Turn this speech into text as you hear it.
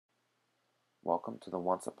Welcome to the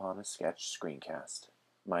Once Upon a Sketch screencast.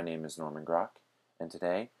 My name is Norman Grock, and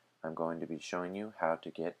today I'm going to be showing you how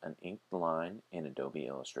to get an inked line in Adobe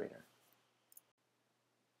Illustrator.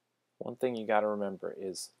 One thing you got to remember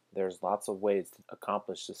is there's lots of ways to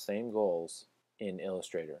accomplish the same goals in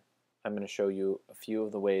Illustrator. I'm going to show you a few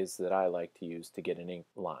of the ways that I like to use to get an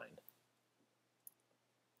inked line.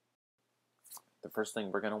 The first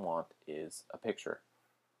thing we're going to want is a picture.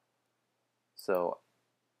 So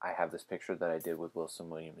I have this picture that I did with Wilson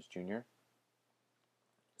Williams Jr.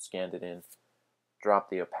 Scanned it in, dropped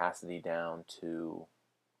the opacity down to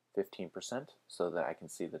 15% so that I can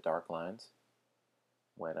see the dark lines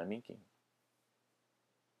when I'm inking.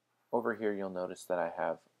 Over here you'll notice that I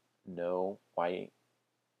have no white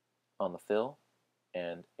on the fill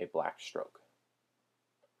and a black stroke.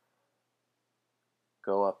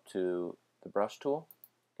 Go up to the brush tool,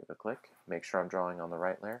 give it a click, make sure I'm drawing on the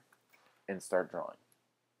right layer, and start drawing.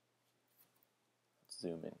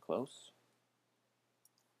 Zoom in close.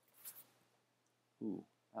 Ooh,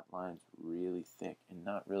 that line's really thick and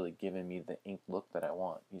not really giving me the ink look that I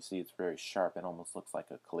want. You see it's very sharp, it almost looks like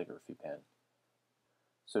a calligraphy pen.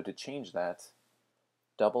 So to change that,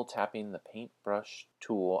 double tapping the Paintbrush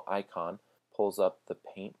tool icon pulls up the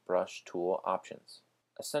Paintbrush tool options.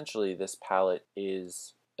 Essentially, this palette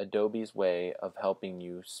is Adobe's way of helping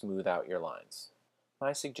you smooth out your lines.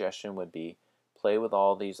 My suggestion would be play with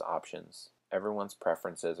all these options. Everyone's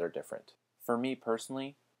preferences are different. For me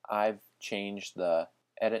personally, I've changed the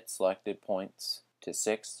edit selected points to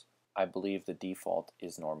 6. I believe the default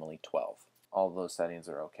is normally 12. All those settings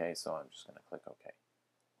are okay, so I'm just going to click OK.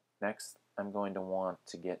 Next, I'm going to want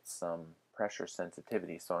to get some pressure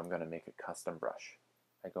sensitivity, so I'm going to make a custom brush.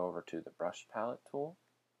 I go over to the brush palette tool,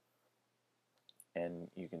 and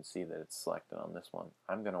you can see that it's selected on this one.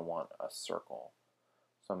 I'm going to want a circle.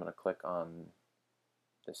 So I'm going to click on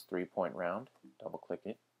this 3-point round, double click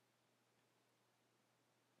it,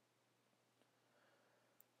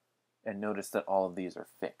 and notice that all of these are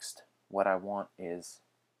fixed. What I want is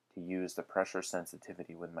to use the pressure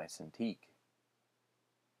sensitivity with my Cintiq.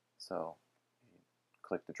 So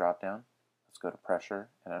click the drop down, let's go to pressure,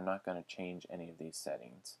 and I'm not going to change any of these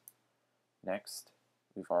settings. Next,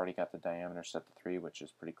 we've already got the diameter set to 3, which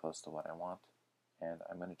is pretty close to what I want, and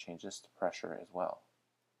I'm going to change this to pressure as well.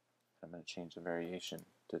 I'm going to change the variation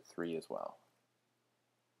to 3 as well.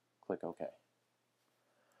 Click OK.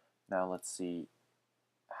 Now let's see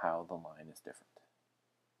how the line is different.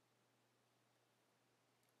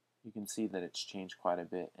 You can see that it's changed quite a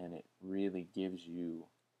bit, and it really gives you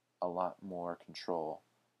a lot more control.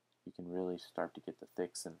 You can really start to get the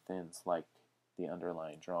thicks and thins like the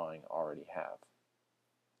underlying drawing already have.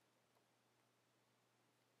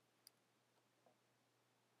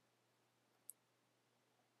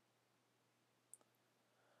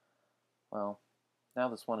 Well, now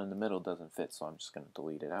this one in the middle doesn't fit, so I'm just going to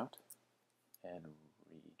delete it out and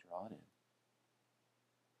redraw it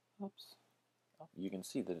in. Oops. Oh, you can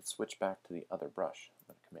see that it switched back to the other brush.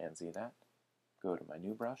 I'm going to Command Z that, go to my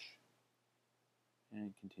new brush,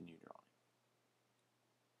 and continue drawing.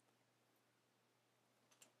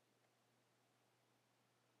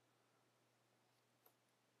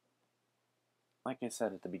 Like I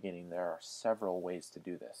said at the beginning, there are several ways to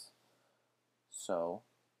do this. So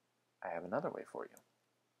I have another way for you.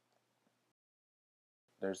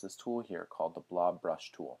 There's this tool here called the Blob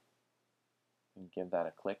brush tool. You can give that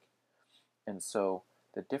a click. And so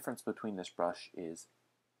the difference between this brush is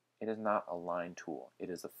it is not a line tool, it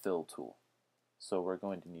is a fill tool. So we're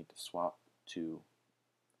going to need to swap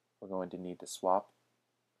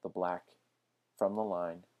the black from the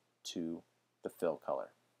line to the fill color.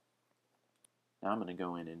 Now I'm going to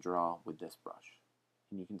go in and draw with this brush.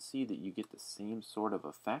 And you can see that you get the same sort of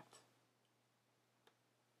effect.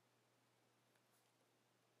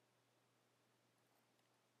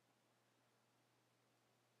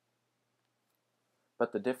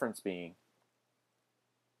 But the difference being,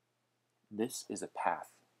 this is a path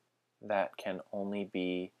that can only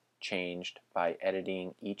be changed by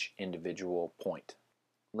editing each individual point.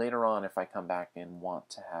 Later on, if I come back and want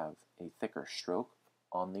to have a thicker stroke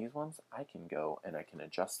on these ones, I can go and I can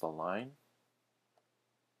adjust the line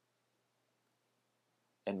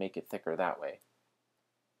and make it thicker that way.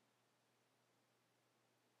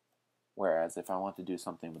 Whereas if I want to do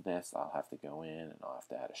something with this, I'll have to go in and I'll have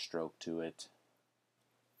to add a stroke to it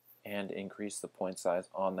and increase the point size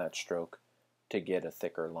on that stroke to get a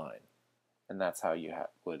thicker line. And that's how you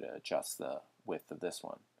would adjust the width of this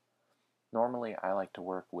one. Normally I like to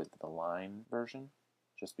work with the line version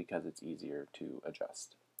just because it's easier to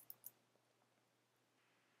adjust.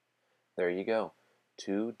 There you go.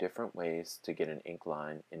 2 different ways to get an ink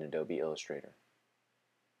line in Adobe Illustrator.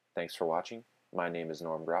 Thanks for watching. My name is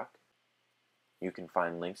Norm Brock. You can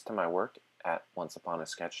find links to my work at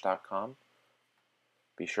onceuponasketch.com.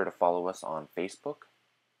 Be sure to follow us on Facebook.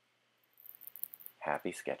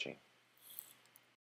 Happy sketching.